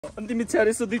अनि तिमी चाहिँ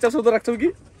यसो दुई चार सौदा राख्छौ कि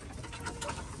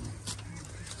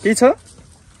केही छ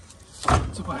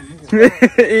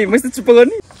ए मैले चुप्प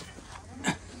गर्ने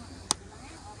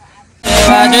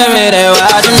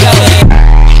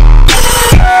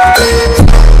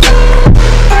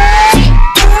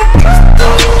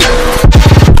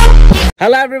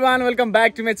hello everyone welcome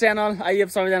back to my channel IF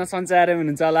सबैजना सन्चै आएर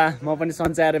हुनुहुन्छ होला म पनि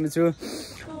सन्चै आएर छु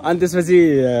अनि त्यसपछि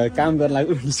काम गर्न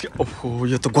लाग्यो ओहो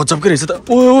यो त गजबकै रहेछ त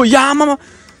ओ यामा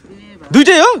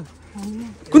दुईटै हो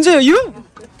कुन चाहिँ हो यो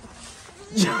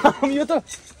यो त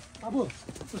अब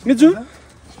मिजु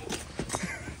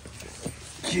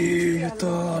के यो त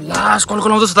लास्ट कल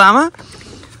आउँदैछ त आमा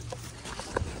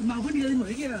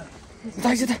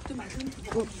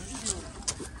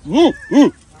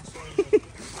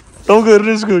टाउको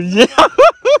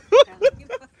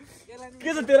के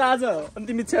छ तेरो आज अनि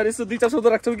तिमी चाहिँ यसो दुई चार सौदा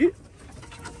राख्छौ कि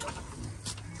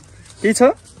केही छ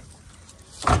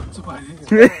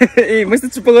ए मैले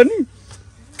चुप्प गर्ने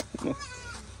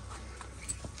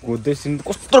गोदेसिन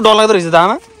कस्तो डरलाग्दो रहेछ त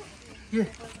आमा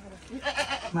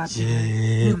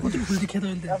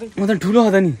म त ठुलो हो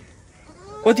त नि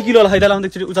कति किलो होला खैदाला अन्त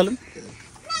एकचोटि उचालौँ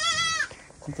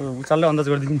अन्त उचाल्दै अन्दाज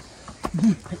गरिदिनु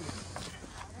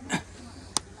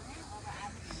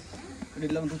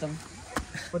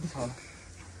कति छ होला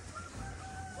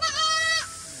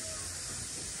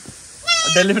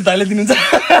डेली पनि दाइले दिनुहुन्छ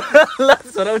ल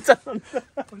छोरा उचाल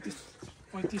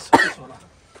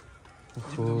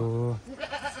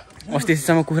अस्ति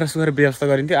यसैसम्म कुखुरा सुखुरा व्यवस्था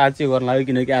गरिन्थ्यो आज चाहिँ गर्न लाग्यो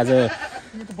किनकि आज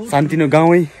शान्तिनो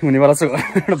गाउँै हुनेवाला छ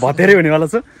भतेरै हुनेवाला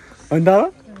छ होइन त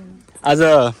आज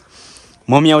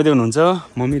मम्मी आउँदै हुनुहुन्छ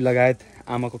मम्मी लगायत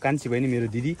आमाको कान्छी बहिनी मेरो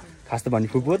दिदी खास त भन्ने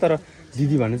फुपू हो तर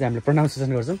दिदी भन्नु चाहिँ हामीले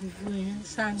प्रोनाउन्सिएसन गर्छौँ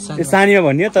त्यो सानिया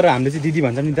भन्ने हो तर हामीले चाहिँ दिदी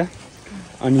भन्छौँ नि त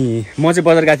अनि म चाहिँ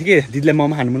बजार गएको थिएँ कि दिदीलाई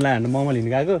मोमो खानु मन लाग्यो मोमो लिनु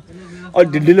गएको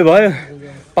अलि ढिलो भयो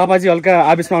पापा चाहिँ हल्का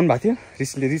आवेशमा आउनु भएको थियो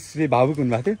रिसले भावुक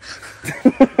हुनुभएको थियो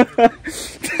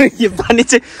यो पानी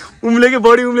चाहिँ उम्लेकै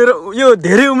बढी उम्लेर यो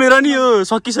धेरै उम्लेर नि यो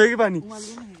सकिसक्यो पानी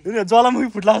जलामुखी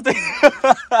फुट्ला जस्तै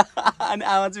अनि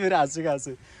आमा चाहिँ मेरो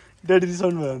हाँसेको ड्याडी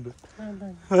रिसाउनु भयो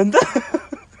अन्त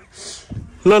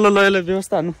ल ल ल ल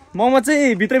व्यवस्था हान्नु मोमो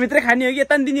चाहिँ भित्रभित्रै खाने हो कि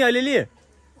यता नि दिने अलिअलि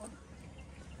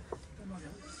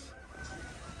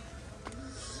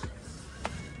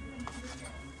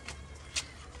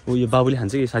ओ यो बाबुले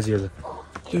खान्छ कि साँच्ची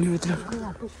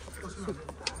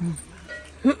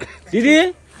दिदी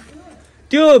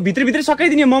त्यो भित्रभित्रै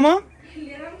सकाइदिने मोमो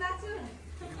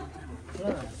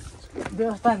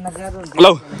ल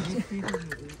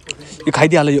यो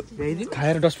खाइदिइहाल्यो यो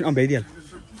खाएर डस्टबिन भ्याइदिइहाल्यो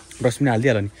डस्टबिन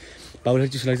हालिदिइहाल्यो नि बाबुलाई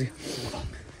चिसो लाग्छ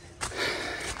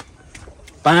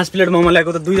 5 प्लेट मोमो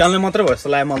ल्याएको त 2 हाल्ने मात्रै भयो जस्तो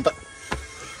लाग्यो मलाई त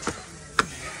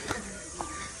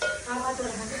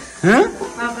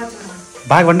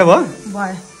भाग भन्दा भयो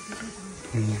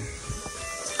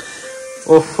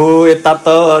ओहो यता त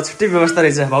छुट्टै व्यवस्था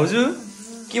रहेछ भाउजू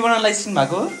के बनाउन लाइसिनु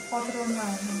भएको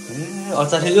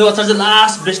अचार यो अचार चाहिँ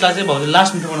लास्ट बेस्ट लाग्छ भाउजू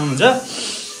लास्ट मिठो बनाउनुहुन्छ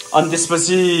अनि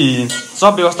त्यसपछि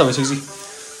सब व्यवस्था भइसकेपछि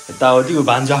यताउतिको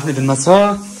भान्जो आफ्नै दिनमा छ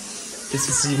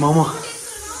त्यसपछि मोमो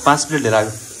 5 प्लेट लिएर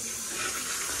आएको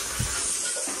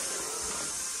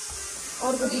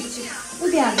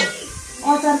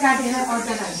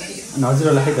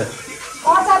हजुरहरूलाई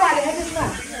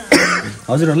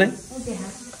हजुरहरूलाई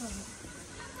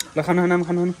ल खानु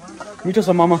खानु मिठो छ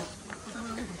मोमो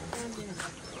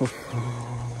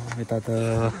यता त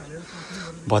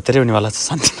भतेरै हुनेवाला छ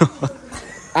शान्ति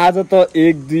आज त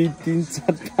 1 2 3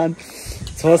 4 5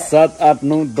 6 7 8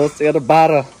 9 10 11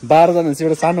 12 जना चाहिँ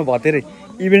एउटा सानो भतेरै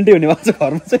इभेन्टै हुनेवाला छ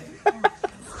घरमा चाहिँ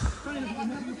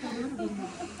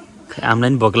हामीलाई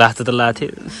नि भोक लाग्छ त लाग्थ्यो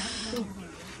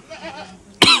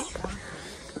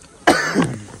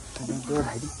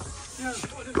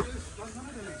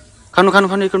खानु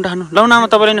एक घन्टा खानु लाउनु आमा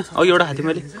तपाईँलाई न अघि एउटा खाथेँ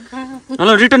मैले ल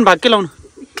रिटर्न भाग के लाउनु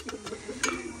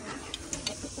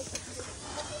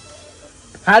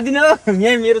खाँदिन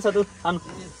यहीँ मेरो छ त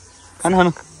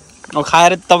खानु अब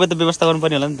खाएर तपाईँ त व्यवस्था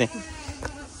गर्नुपर्ने होला नि त्यहाँ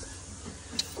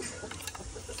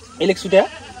यसले सुट्या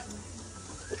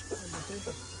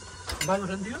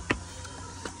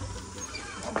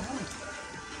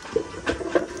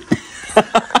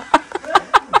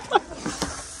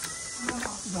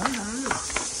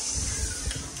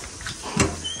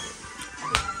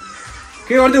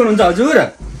के गर्दै हुनुहुन्छ हजुर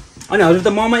अनि हजुर त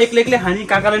मोमो एक्लै खाने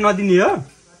काकालाई नदिने हो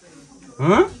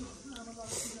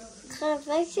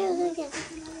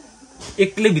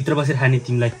एक्लै भित्र बसेर खाने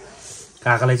तिमीलाई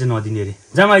काकालाई चाहिँ नदिने अरे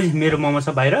जामा आइज मेरो मोमो छ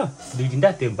बाहिर 2-3टा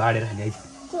त्यो बाडेर खाने आइज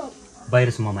बाहिर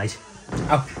छ मोमो आइज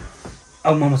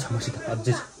अब मोमो छ मसित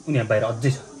अझै छ उनीहरू बाहिर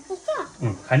अझै छ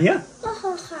खाने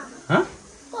हो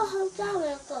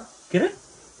के रे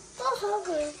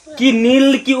कि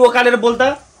नील कि ओकालेर बोल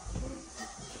त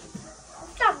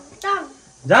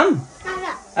जाम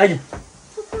आइज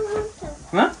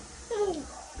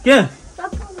के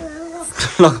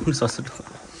लगाउनु ससुट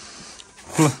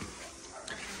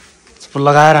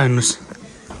लगाएर हिँड्नुहोस्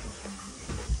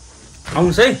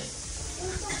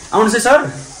आउनुहोस् है सर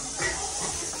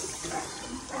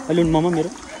अहिले ममा मेरो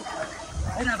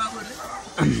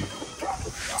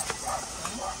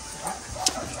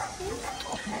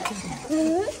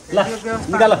ल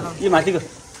निकाल यो माथिको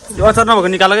यो अचार नभएको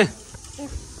निकाल है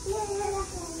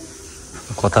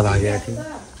कता भाग्यो थियो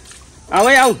आऊ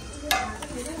है आऊ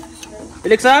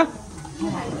एलेक्सा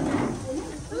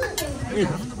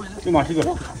यो माथिको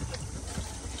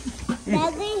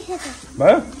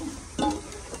भयो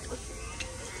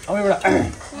अब एउटा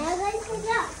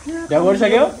त्यहाँ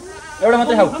गरिसक्यो एउटा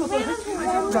मात्रै खाऊ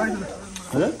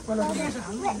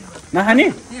नखाने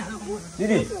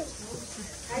दिदी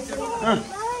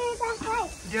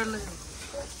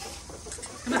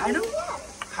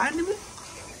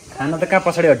खाना त कहाँ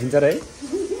पछाडि हटिन्छ र है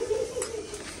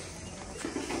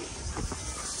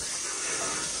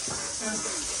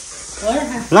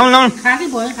लाउनु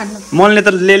मनले त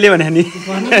ले भने नि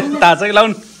थाहा छ कि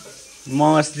लाउनु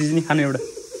म अस्ति नि खानु एउटा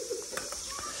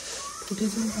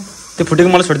त्यो फुटेको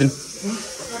मलाई छोडिदिनु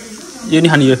यो नि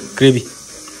खानु यो ग्रेभी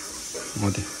हो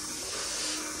त्यो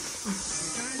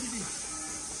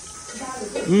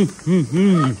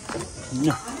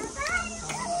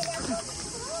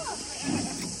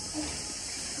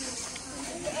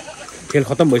खेल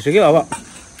खत्तम भइसक्यो अब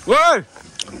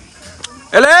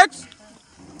एलेक्स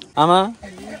आमा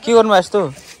के गर्नु यस्तो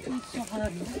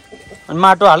अनि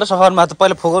माटो हाल्यो सफा गर्नु त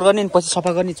पहिला फोहोर गर्ने अनि पछि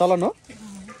सफा गर्ने चलन हो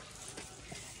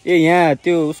ए यहाँ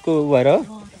त्यो उसको भएर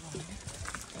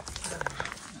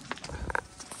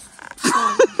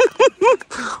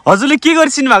हजुरले के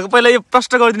गरिसिनु भएको पहिला यो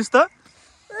प्रश्न गरिदिनुहोस् त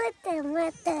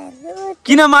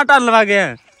किन माटो हाल्नु भएको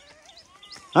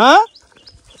यहाँ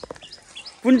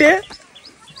पुन्टे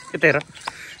यता हेर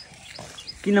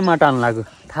किन माटो हाल्नु लाग्यो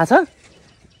थाहा छ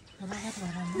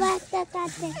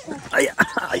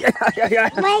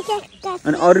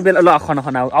अनि अरू बेला ल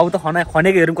खना आऊ त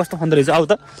खनेको हेरौँ कस्तो खन्दो रहेछ आऊ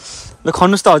त ल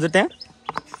खन्नुहोस् त हजुर त्यहाँ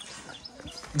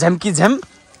झ्याम्की झ्याम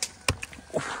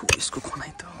यसको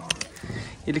खनाइ त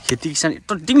यसले खेती किसान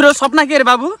तिम्रो सपना के अरे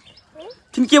बाबु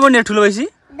तिमी के बन्ने ठुलो भएपछि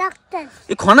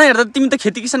ए खना हेर्दा तिमी त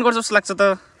खेती किसान गर्छ जस्तो लाग्छ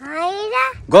त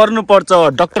गर्नुपर्छ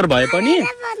डक्टर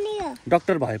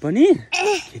भए पनि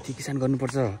खेती किसान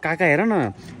गर्नुपर्छ काका हेर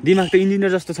न दिमाग त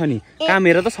इन्जिनियर जस्तो छ नि काम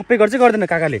हेर त सबै गर्छ गर्दैन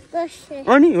काकाले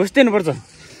अनि होस् हेर्नुपर्छ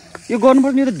यो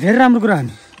गर्नुपर्छ नि त धेरै राम्रो कुरा हो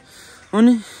नि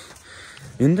अनि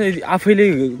हेर्नु त आफैले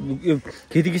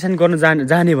खेती किसान गर्न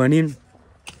जाने भने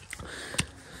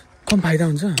कम फाइदा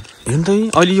हुन्छ हेर्नु त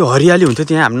अहिले यो हरियाली हुन्थ्यो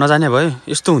त्यहाँ हामी नजाने भयो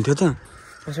यस्तो हुन्थ्यो त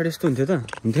पछाडि यस्तो हुन्थ्यो त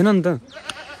हुन्थेन नि त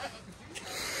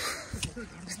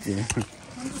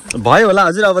भयो होला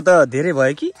हजुर अब त धेरै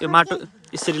भयो कि यो माटो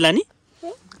यसरी लाने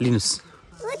लिनुहोस्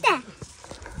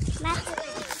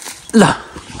ल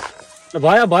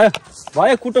भयो भयो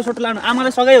भयो कुटो सोटो लानु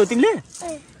आमालाई सघायौ तिमीले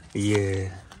ए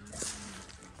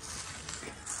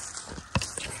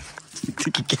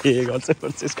के गर्छ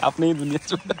यसको आफ्नै दुनियाँ छ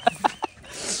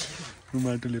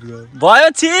माटो लिएर गयो भयो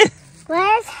छि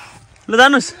ल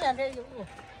जानुहोस्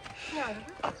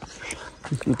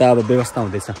उता अब व्यवस्था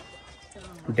हुँदैछ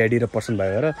ड्याडी र पर्सन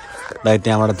भयो र दाइ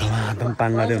त्यहाँबाट धमाधम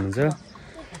पान लाँदै हुनुहुन्छ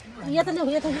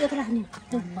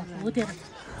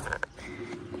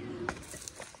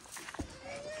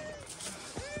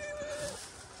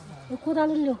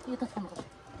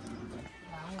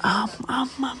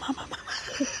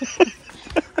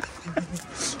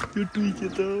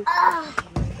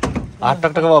हात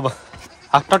टकटकाऊ अब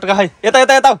हात टकटका है यता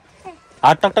यता यता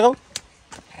हात टकटकाऊ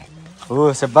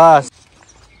हो सेबास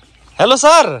हेलो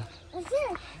सर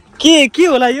के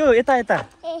होला यो यता यता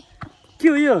के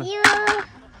हो यो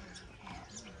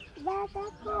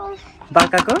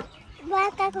बाख्राको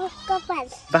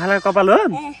कपाल हो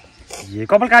ए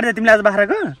कपाल काट्दै तिमीले आज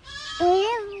बाख्राको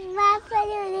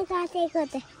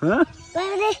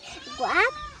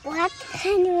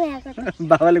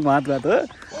बाबाले भात भात हो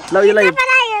ल यसलाई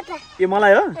ए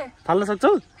मलाई हो फाल्न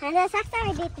सक्छौ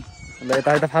ल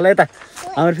यता यता फाल यता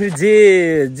हाम्रो फेरि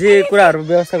जे कुराहरू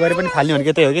व्यवस्था गरे पनि फाल्ने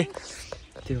भनेको त्यही हो कि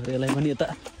त्यो भएर यसलाई पनि यता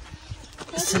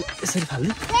यसरी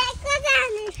फाल्ने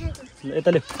ल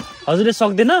यता ल्याऊ हजुरले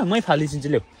सक्दैन मै फालिदिन्छु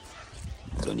ल्याऊ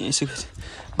नि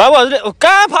बाबु हजुरले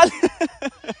कहाँ फाले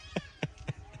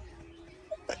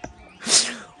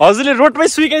हजुरले रोडमै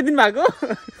सुइकाइदिनु भएको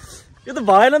यो त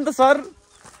भएन नि त सर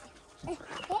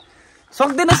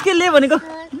सक्दैनस् के ले भनेको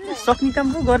सक्ने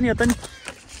काम पो गर्ने हो त नि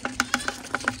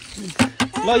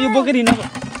ल यो बोकेर हिँड्नु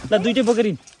ल दुईटै बोकेर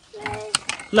हिँड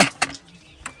ल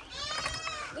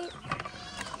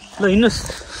ल हिँड्नुहोस्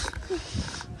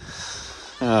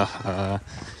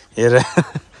हेर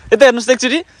यता हेर्नुहोस् त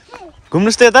एकचोटि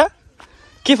घुम्नुहोस् त यता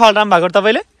के फल राम्रो भएको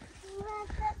तपाईँले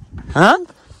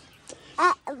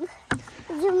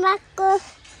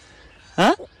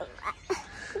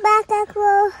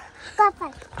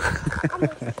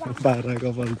बाह्र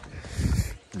कपाल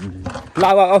ल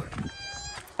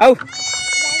आऊ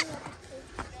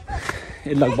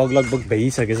ए लगभग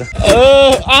भइसकेछ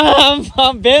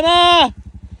भेना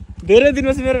धेरै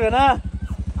दिनपछि मेरो भेना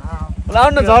ल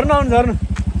आउनु झर्नु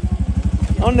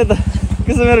आउनु त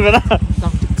के छ मेरो भेना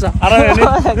आराम हेर्ने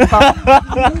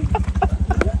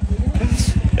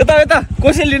यता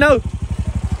कसैले लिन हौ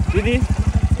दिदी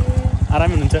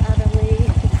आरामै हुनुहुन्छ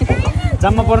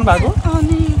जाममा पर्नु भएको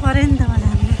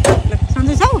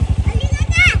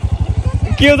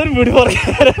के हो त नि बुढी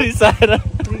फर्काएर रिसाएर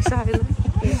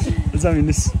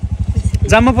जमिनुहोस्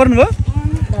जाममा पर्नु भयो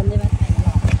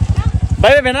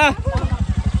बाई भेना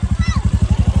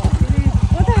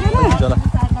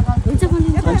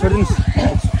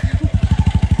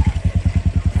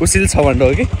कुसिल छ भन्नु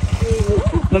हो कि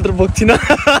नत्र बोक्थिन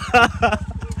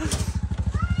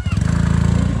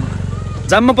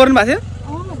जाममा पर्नु भएको थियो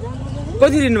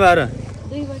कति लिनु भयो र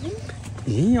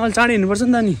ए अलि चाँडै हिँड्नुपर्छ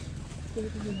नि त नि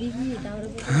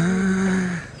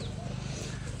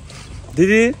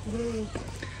दिदी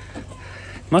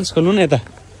मास्क खोल्नु न यता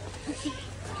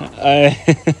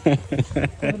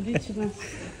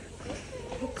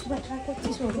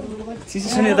चिसो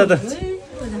छ नि यता त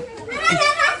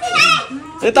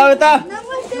यता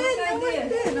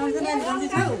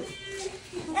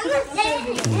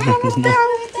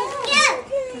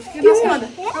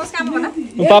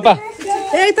पापा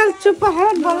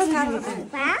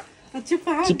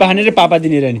चुप्पा खाने रे पापा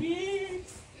दिने नि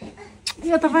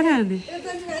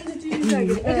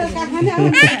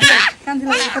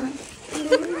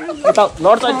यता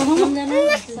लड्छ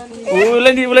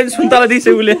उसले सुन्तला दिएछ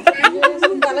उसले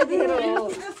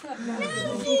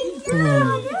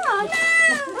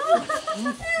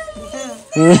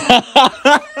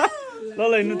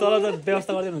ल हिँड्नु तल त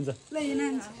व्यवस्था गर्दै हुन्छ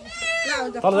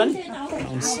तल जाने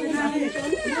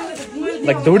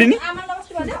लाइक दौडी नि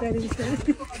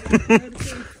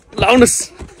लाउनुहोस्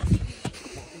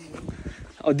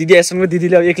अब दिदी आइसक्नु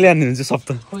दिदीले अब एक्लै हान्नुहुन्छ सब त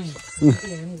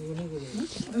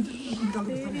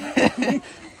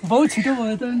बहुत छिटो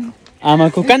भयो त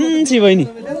आमाको कान्छी बहिनी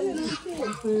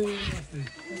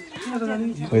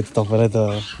खोइ त तपाईँलाई त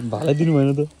भाडा दिनु भएन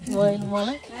त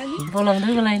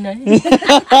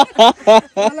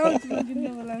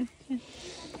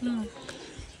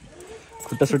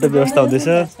खुट्टा सुट्टा व्यवस्था हुँदैछ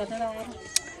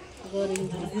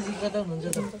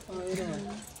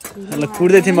ल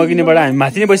कुर्दै थियौँ अघिबाट हामी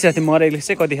माथि नै बसिरहेको थियौँ मर एक्लै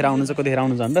चाहिँ कतिखेर आउनुहुन्छ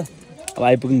भनेर अब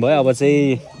आइपुग्नु भयो अब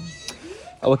चाहिँ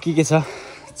अब के छ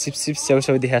चिप्स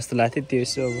स्याउ देखा जस्तो लाग्थ्यो त्यो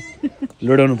यसो अब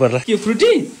लोडाउनु पर्ला के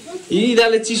फ्रुटी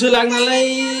यिनीहरूले चिसो लाग्नलाई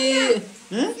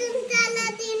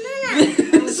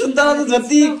सुन्तला त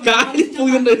जति गाडी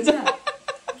पुग्दैन रहेछ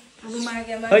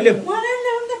अहिले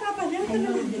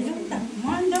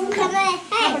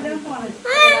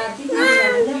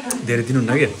धेरै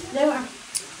दिनुहुन्न कि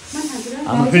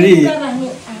फेरि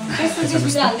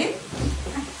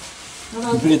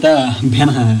यता बिहान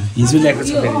हिजो ल्याएको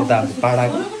छ फेरि यता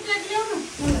पाडाको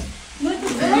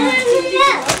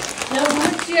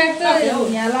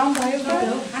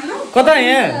कता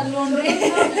यहाँ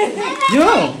यो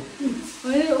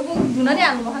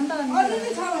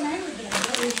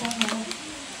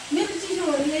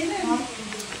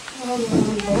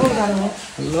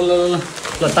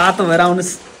ल तातो भएर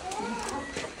आउनुहोस्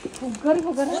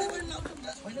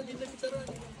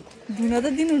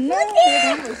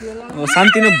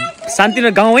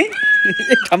शान्तिनो गाउँ है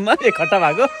एक ठाउँमा एक खट्टा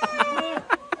भएको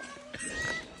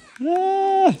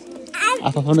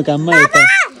आफ्नो काममा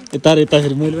यता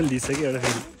फेरि मैले पनि लिइसकेँ एउटा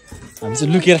फेरि हामी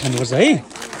चाहिँ लुकेर खानुपर्छ है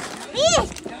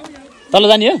तल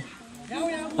जाने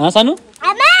हो सानो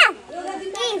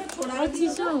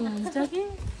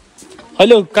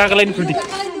हेलो काकालाई नि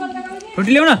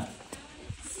फ्रुटी ल्याउ न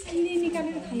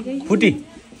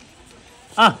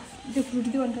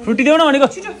फ्रुटी देऊ न भनेको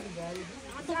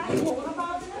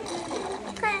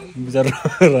बिचार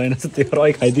रहेन त्यो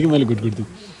रही खाइदिएँ कि मैले घुटघुट्छु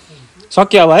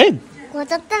सक्यो अब है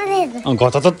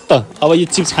घचत अब यो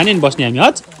चिप्स खाने नि बस्ने हामी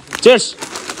हज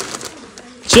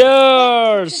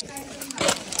चेयर्स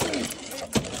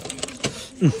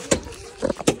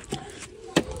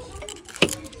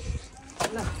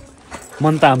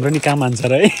मन त हाम्रो नि काम हान्छ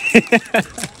र है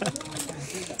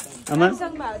आमा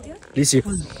लिस्यो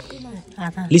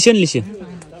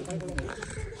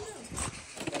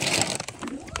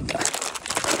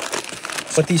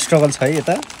कति स्ट्रगल छ है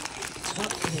यता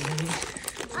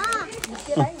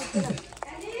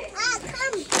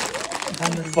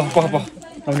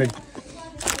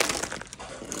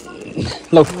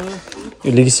ल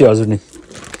यो लिगिसी हजुर नि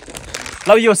ल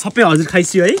यो सबै हजुर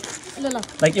खाइसियो है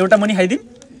लाइक एउटा मनी खाइदिउँ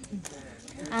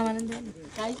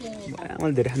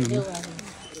आमाले धेरै खानु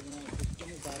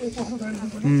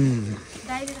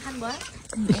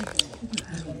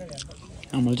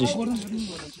आमाले चाहिँ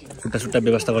खुट्टा सुट्टा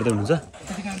व्यवस्था गर्दै हुनुहुन्छ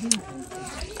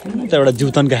एउटा जिउ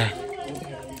तन्का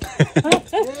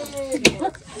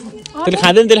त्यसले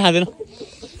खाँदैन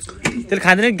त्यसले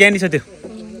खाँदैन ज्ञानी छ त्यो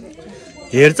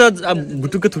हेर्छ अब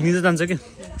भुटुक्कै थुक्निँदै जान्छ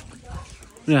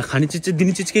क्या खाने चिज चाहिँ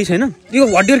दिने चिज केही छैन यो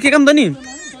हड्डीहरू के काम त नि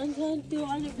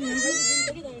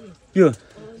यो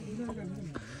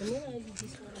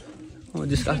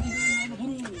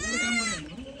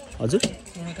हजुर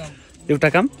एउटा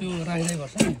काम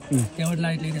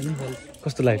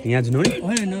कस्तो लाइट यहाँ जुन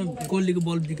गोलीको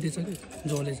बल्ब बिग्रेछ कि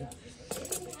जलेछ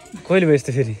कहिले भयो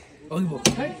यस्तो फेरि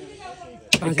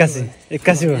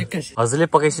 81 हो हजुरले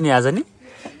पकाइसु नि आज नि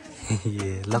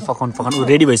ल पकाउनु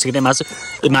रेडी भइसक्यो टाइम मासु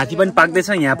माथि पनि पाक्दैछ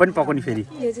यहाँ पनि पकाउने फेरि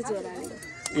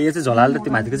यो चाहिँ झोलाले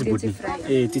त्यो माथिको चाहिँ भुट्ने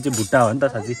त्यो चाहिँ भुट्टा हो नि त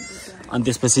साँच्ची अनि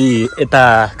त्यसपछि यता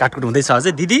काटकुट हुँदैछ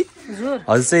अझै दिदी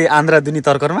हजुर चाहिँ आन्द्रा दुनी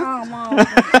तरकरमा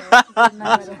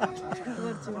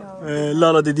ल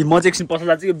दिदी म चाहिँ एकछिन पसल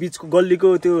चाहिँ यो बिचको गल्लीको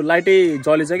त्यो लाइटै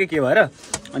जलेछ कि के भएर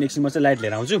अनि एकछिन म चाहिँ लाइट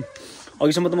लिएर आउँछु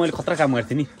अघिसम्म त मैले खतरा काम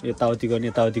गर्थेँ नि यताउति गर्ने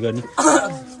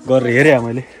गरेर हेरेँ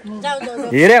मैले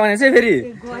भने चाहिँ फेरि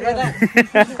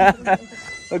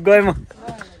गएँ म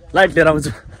लाइट लिएर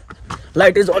आउँछु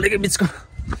लाइटै जलेको बिचको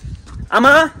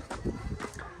आमा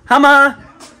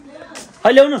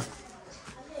है ल्याउनु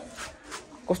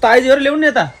कस्तो आइजहरू ल्याउनु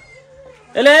यता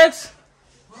एलेक्स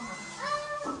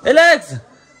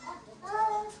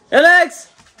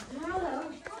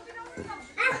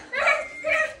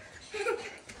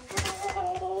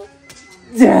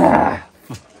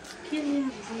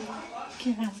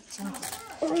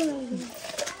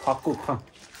खाको खा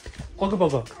कस्तो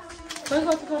पक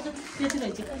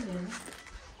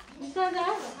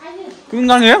तिमी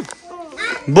जाने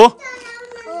बो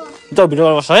जाऊ भिडियो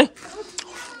बस्छ है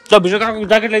जाऊ भिडियो काको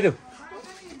ज्याकेट ल्याइदेऊ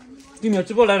तिमीहरू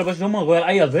चाहिँ बोलाएर बस्नु म गएर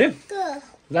आइहाल्छु है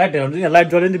लाइट हेर्नु यहाँ लाइट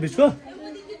जल्यो नि बिचको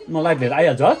म लाइट लिएर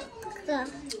आइहाल्छु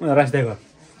रास्दै घर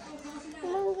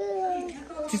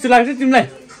चिसो लाग्छ तिमीलाई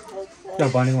ल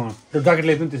भनेको त्यो ज्याकेट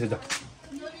ल्याइदिउँ त्यसै त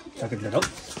ज्याकेट लिएर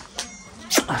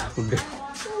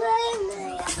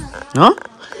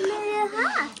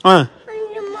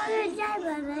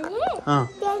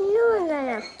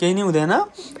केही नै हुँदैन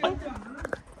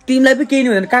तिमीलाई पनि केही नै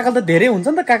हुँदैन काकाल त धेरै हुन्छ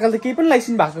नि त काकाल त केही पनि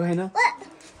लाइसिनु भएको छैन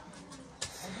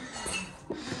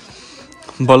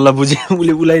बल्ल बुझे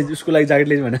उसले उसको लागि ज्याकेट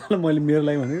ल्याइदिनु भने मैले मेरो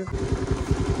लागि भनेको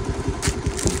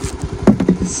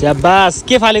स्याबास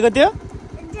के फालेको त्यो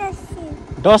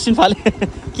डस्टबिन फाले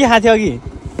के खाएको थियो अघि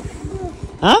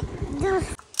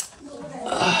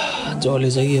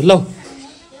जलेछ कि ल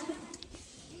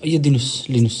यो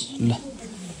लिनुहोस् ल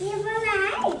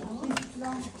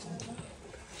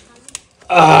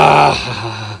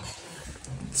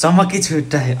चमकी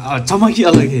छुट्टा चमकी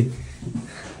अलगै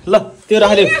ल त्यो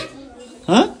राख्यो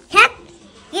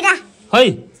है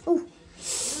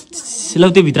ल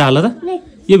त्यो भित्र हाल त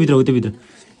यो भित्र हो त्यो भित्र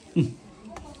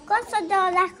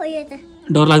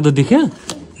डर लाग्दो देख्यो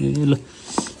ल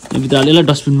यो भित्र हाल्यो ल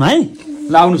डस्टबिनमा है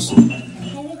ल आउनुहोस्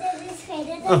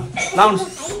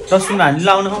डस्टबिनमा हाल्नु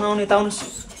आउनु यता आउनुहोस्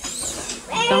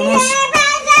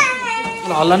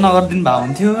ल हल्ला नगरिदिनु भएको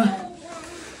हुन्थ्यो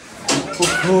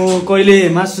ओहो कहिले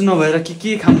मासु नभएर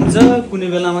के खानुहुन्छ कुनै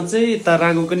बेलामा चाहिँ यता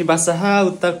रागोको नि बासाहा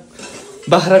उता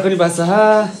बाख्राको नि बासाहा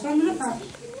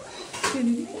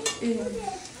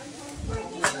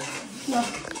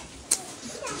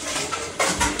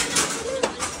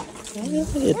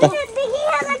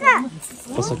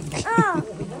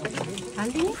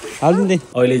हालिदिँदै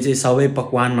अहिले चाहिँ सबै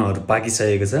पकवानहरू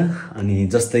पाकिसकेको छ अनि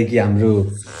जस्तै कि हाम्रो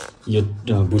यो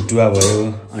भुटुवा भयो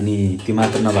अनि त्यो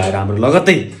मात्र नभएर हाम्रो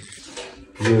लगत्तै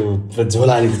यो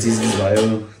झोलालीको चिज भयो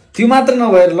त्यो मात्र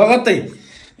नभएर लगत्तै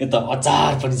यता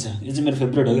अचार पनि छ यो चाहिँ मेरो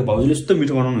फेभरेट हो कि भाउजूले यस्तो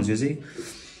मिठो बनाउनुहुन्छ यो चाहिँ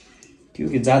त्यो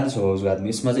के जादु छ भाउजूको हातमा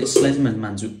यसमा चाहिँ यसलाई चाहिँ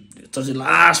मान्छु तर चाहिँ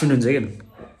लास्ट मिनट हुन्छ क्या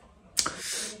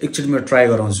एकचोटि म ट्राई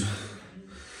गराउँछु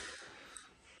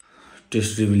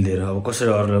टेस्ट रिभिल दिएर अब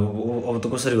कसरी गरेर अब त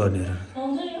कसरी गर्ने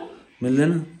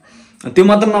मिल्दैन त्यो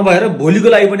मात्र नभएर भोलिको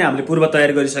लागि पनि हामीले पूर्व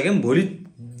तयारी गरिसक्यौँ भोलि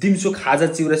दिउँसो खाजा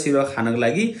चिउरा खानको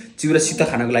लागि चिउरा सिता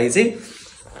खानको लागि चाहिँ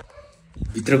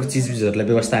भित्रको चिजबिजहरूलाई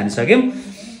व्यवस्था हानिसक्यौँ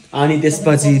अनि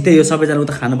त्यसपछि त्यही हो सबैजना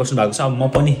उता खान बस्नु भएको छ अब म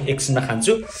पनि एकछिनमा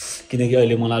खान्छु किनकि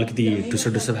अहिले मलाई अलिकति डुसो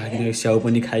भएको किनकि स्याउ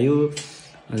पनि खायो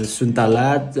सुन्तला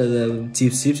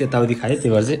चिप्स यताउति खायो त्यही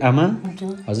भएर चाहिँ आमा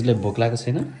हजुरले भोक लागेको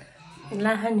छैन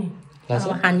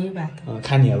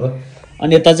खाने अब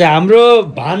अनि यता चाहिँ हाम्रो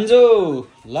भान्जो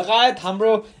लगायत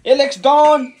हाम्रो एलेक्स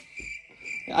डन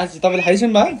आज तपाईँले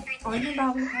खाइसक्नु भयो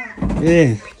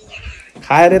ए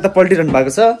खाएर यता पल्टिरहनु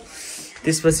भएको छ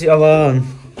त्यसपछि अब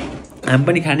हामी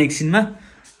पनि खाने एकछिनमा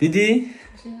दिदी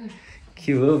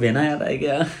के हो भेना याद आयो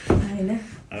क्या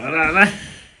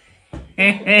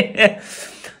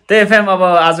त्यही फ्याम अब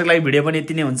आजको लागि भिडियो पनि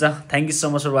यति नै हुन्छ thank you so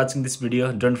much for watching this video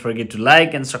don't forget to like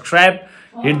and subscribe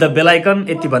hit the बेल आइकन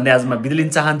यति भन्दै आज म बिदा लिन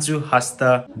चाहन्छु हस्त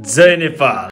जय नेपाल।